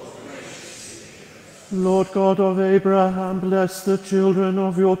 Lord, graciously hear us. Lord God of Abraham, bless the children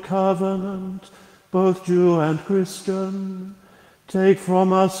of your covenant, both Jew and Christian. Take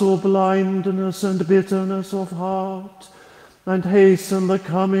from us all blindness and bitterness of heart, and hasten the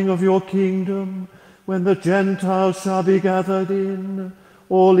coming of your kingdom, when the Gentiles shall be gathered in,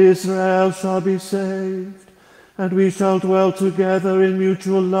 all Israel shall be saved, and we shall dwell together in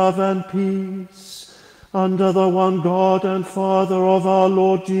mutual love and peace, under the one God and Father of our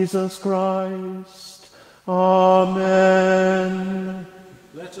Lord Jesus Christ. Amen.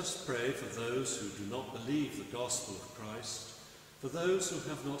 Let us pray for those who do not believe the gospel of Christ, for those who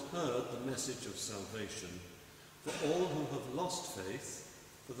have not heard the message of salvation, for all who have lost faith,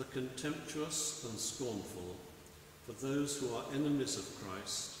 for the contemptuous and scornful, for those who are enemies of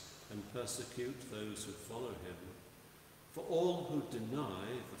Christ and persecute those who follow him, for all who deny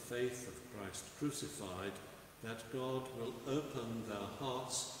the faith of Christ crucified, that God will open their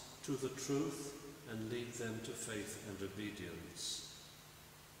hearts to the truth and lead them to faith and obedience.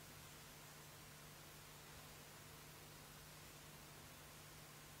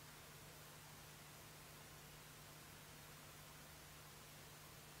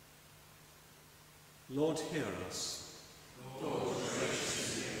 Lord, hear us. Lord,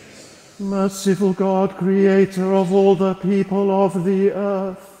 graciously hear us. Merciful God, creator of all the people of the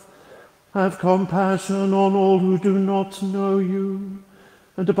earth, have compassion on all who do not know you,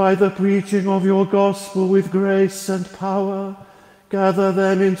 and by the preaching of your gospel with grace and power, gather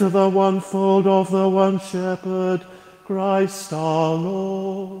them into the one fold of the one shepherd, Christ our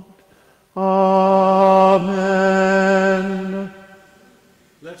Lord. Amen.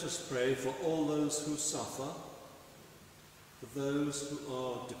 Let us pray for all those who suffer, for those who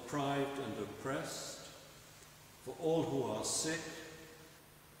are deprived and oppressed, for all who are sick,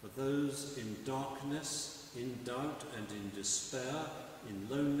 for those in darkness, in doubt and in despair, in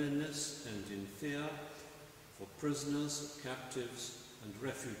loneliness and in fear, for prisoners, captives and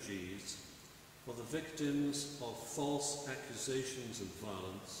refugees, for the victims of false accusations and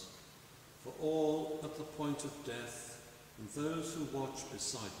violence, for all at the point of death and those who watch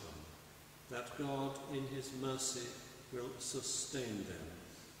beside them, that God in his mercy will sustain them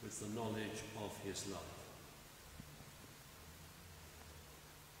with the knowledge of his love.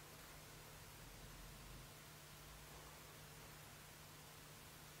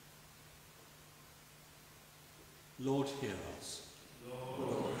 Lord, hear us.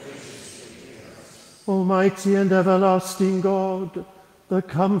 Lord, hear us. Almighty and everlasting God, the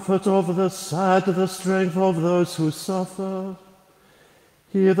comfort of the sad, the strength of those who suffer,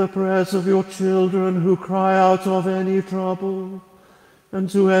 hear the prayers of your children who cry out of any trouble, and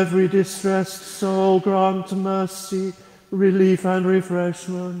to every distressed soul grant mercy, relief and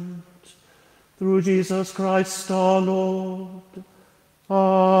refreshment. Through Jesus Christ our Lord.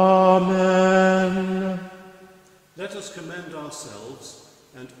 Amen. Let us commend ourselves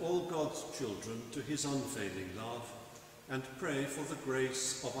and all God's children to his unfailing love, and pray for the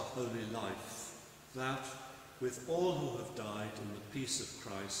grace of a holy life, that, with all who have died in the peace of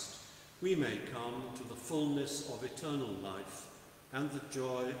Christ, we may come to the fullness of eternal life and the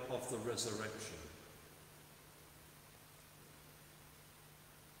joy of the resurrection.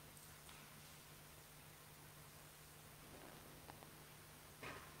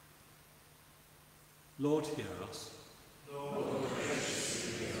 Lord, hear us.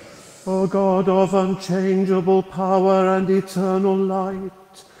 O God of unchangeable power and eternal light,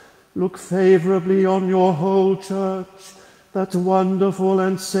 look favourably on your whole church, that wonderful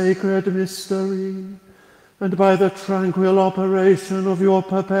and sacred mystery, and by the tranquil operation of your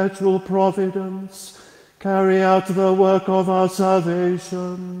perpetual providence, carry out the work of our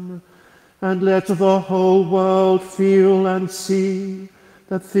salvation, and let the whole world feel and see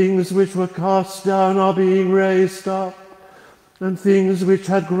that things which were cast down are being raised up, and things which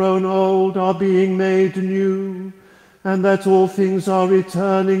had grown old are being made new, and that all things are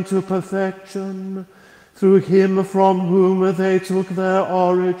returning to perfection, through him from whom they took their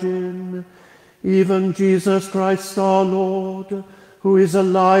origin, even Jesus Christ our Lord, who is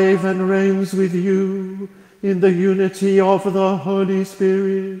alive and reigns with you in the unity of the Holy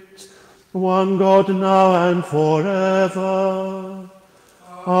Spirit, one God now and forever.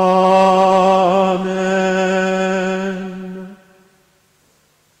 Amen.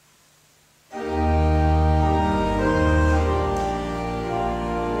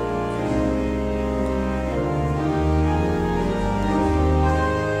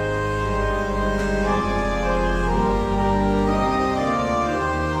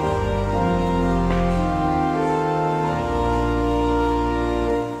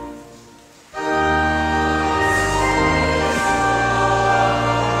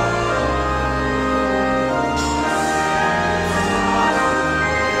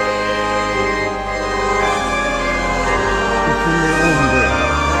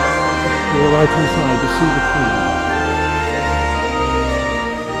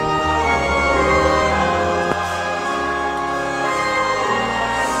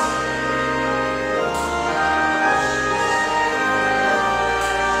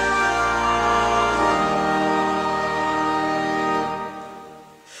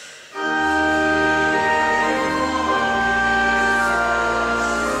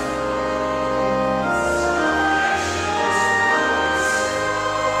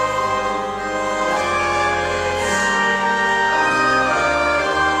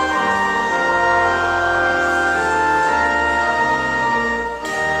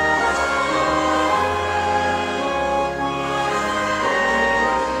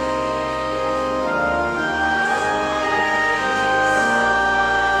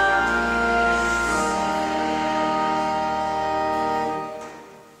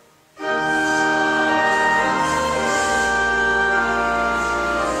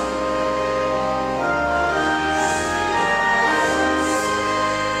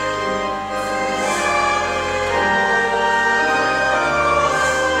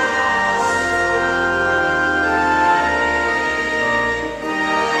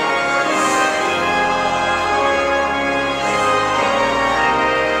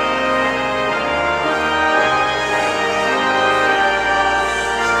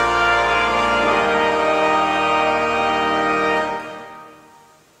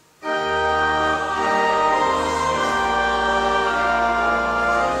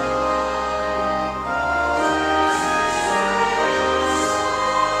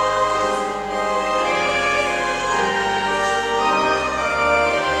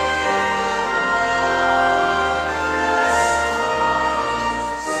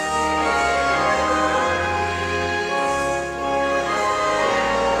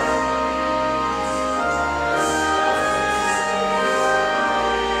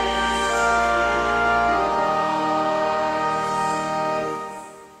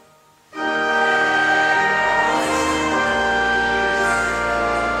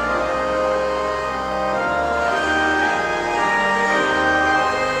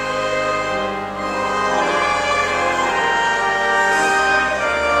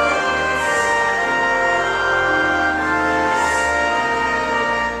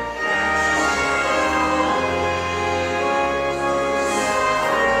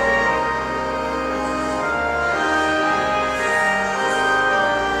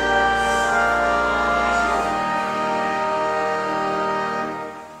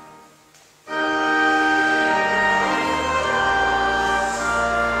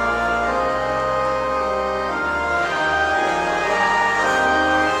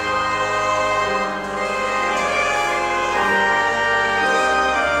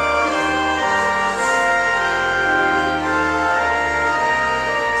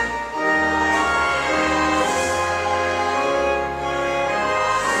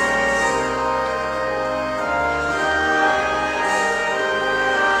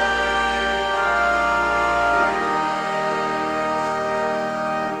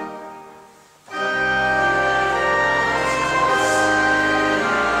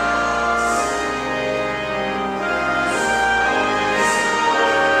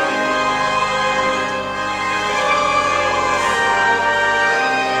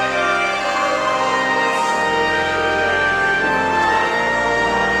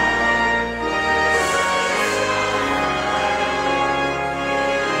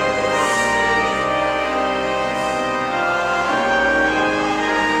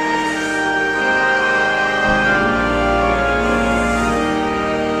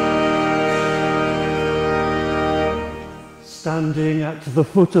 standing at the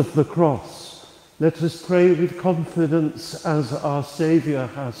foot of the cross, let us pray with confidence as our Saviour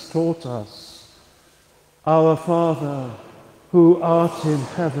has taught us. Our Father, who art in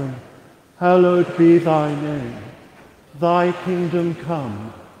heaven, hallowed be thy name. Thy kingdom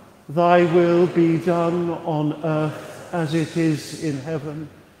come, thy will be done on earth as it is in heaven.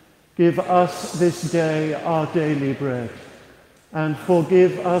 Give us this day our daily bread, and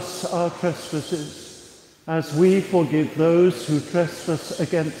forgive us our trespasses, as we forgive those who trespass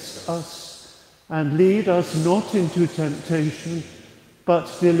against us. And lead us not into temptation,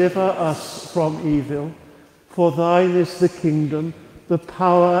 but deliver us from evil. For thine is the kingdom, the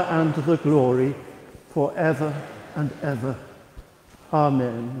power and the glory, forever and ever.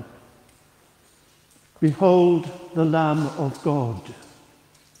 Amen. Behold the Lamb of God.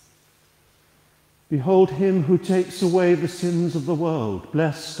 Behold him who takes away the sins of the world.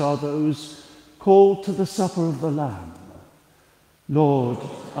 Blessed are those called to the supper of the Lamb. Lord,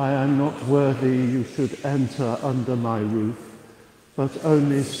 I am not worthy you should enter under my roof, but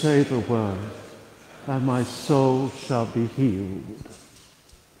only say the word, and my soul shall be healed.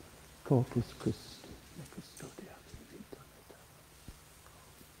 Corpus Christi.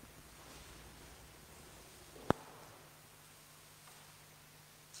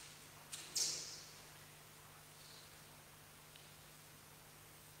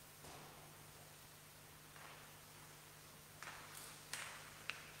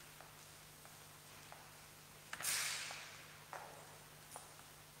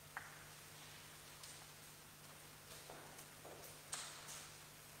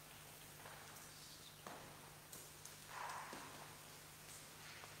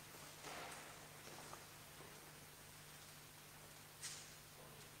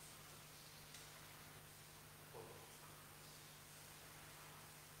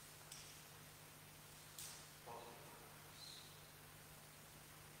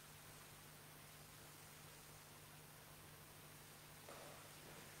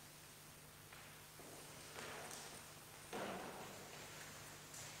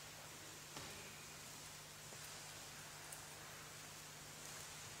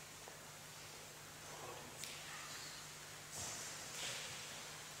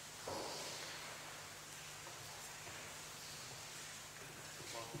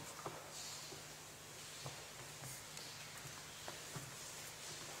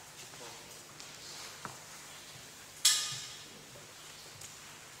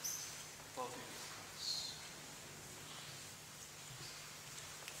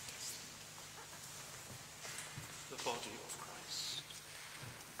 The body of Christ.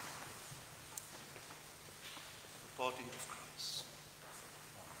 The body of Christ. The body of Christ. The body of Christ.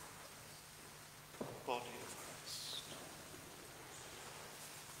 The body of Christ. The body of Christ. The body of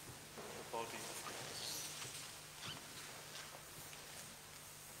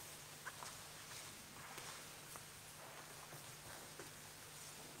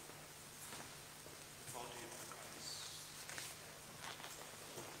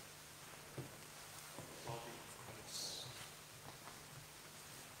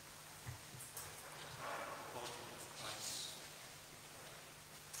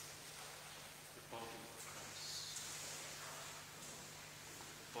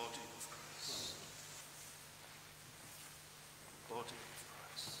Christ.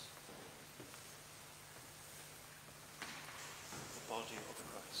 The body of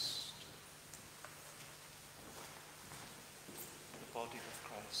Christ. The body of Christ. The body of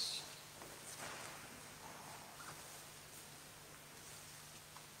Christ.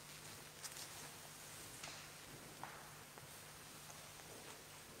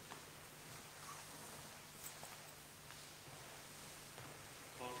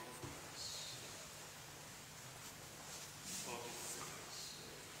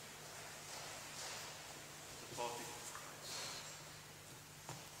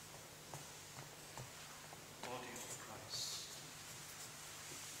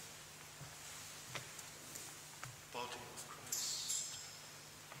 The body of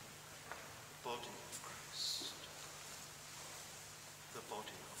Christ. The body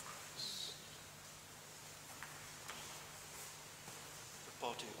of Christ.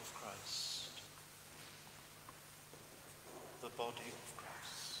 body of Christ. The body of Christ. The body of Christ.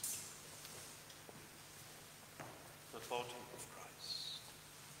 The body of Christ.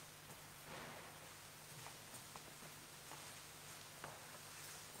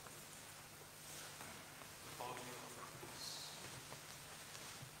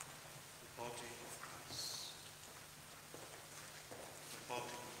 The body of Christ. The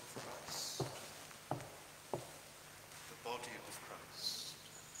body of Christ. The body of Christ.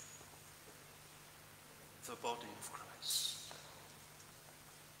 The body of Christ.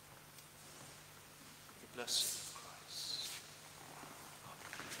 blessing of Christ.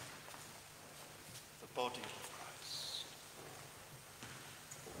 The body of Christ.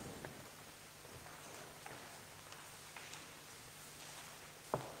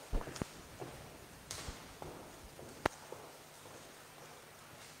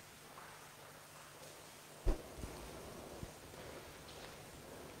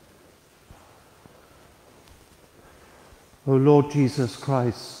 O Lord Jesus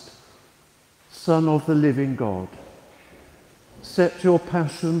Christ, Son of the living God, set your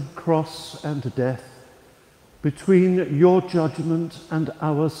passion, cross, and death between your judgment and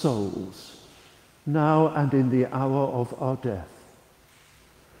our souls, now and in the hour of our death.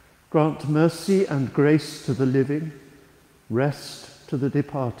 Grant mercy and grace to the living, rest to the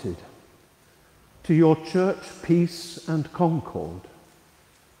departed. To your church, peace and concord,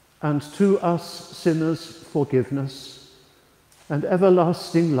 and to us sinners, forgiveness, and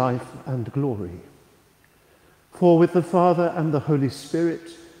everlasting life and glory. For with the Father and the Holy Spirit,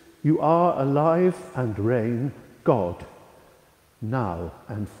 you are alive and reign, God, now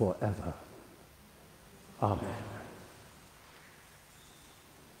and forever. Amen.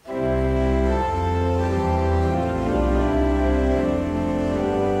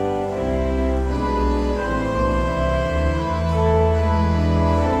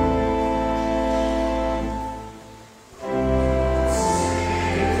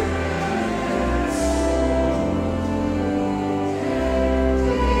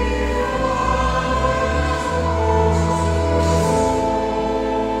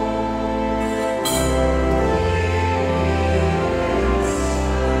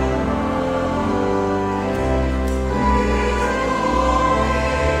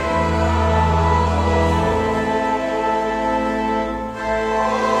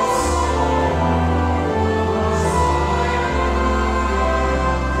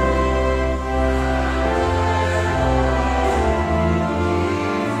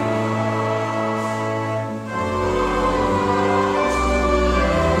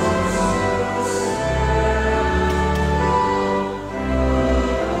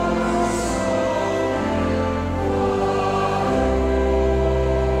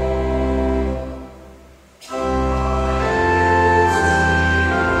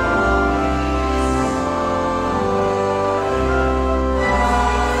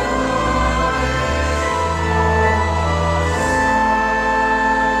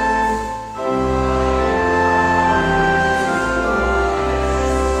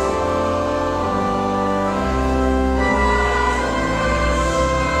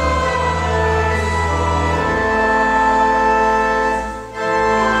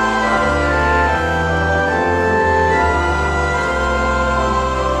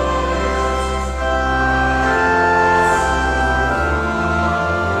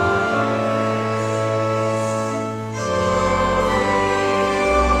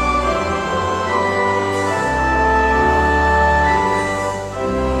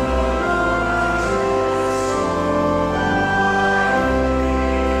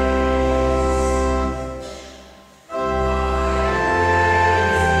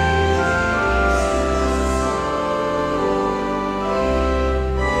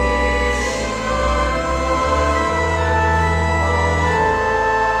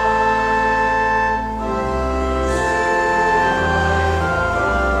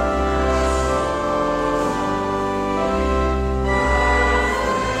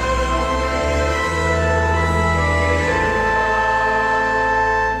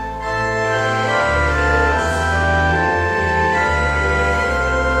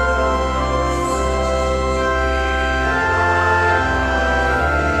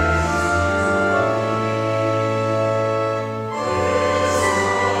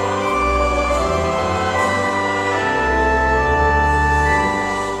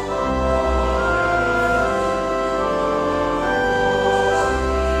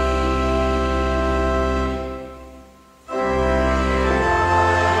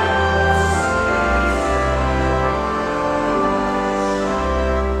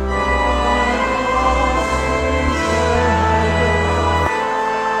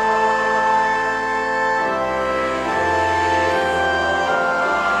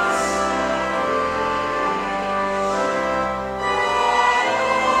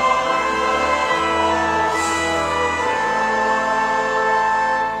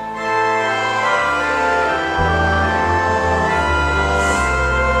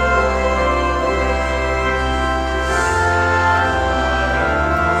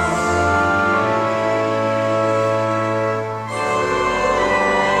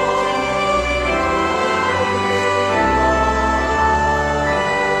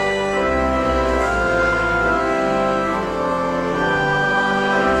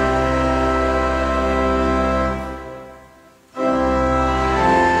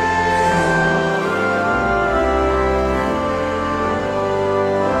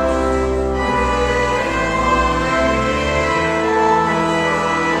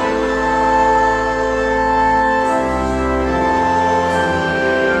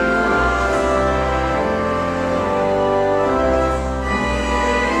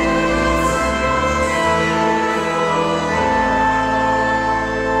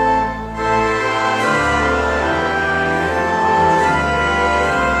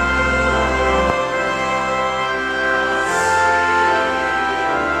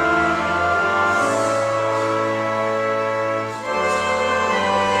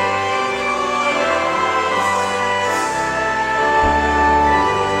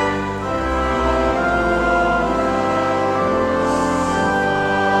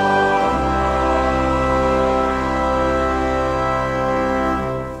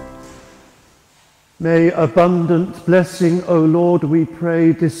 May abundant blessing, O Lord, we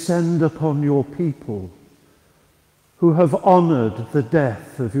pray, descend upon your people who have honoured the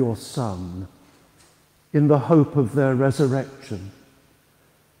death of your Son in the hope of their resurrection.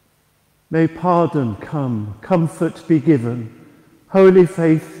 May pardon come, comfort be given, holy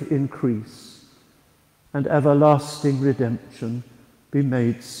faith increase, and everlasting redemption be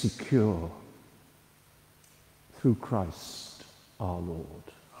made secure. Through Christ our Lord.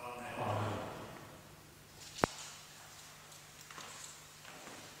 Amen.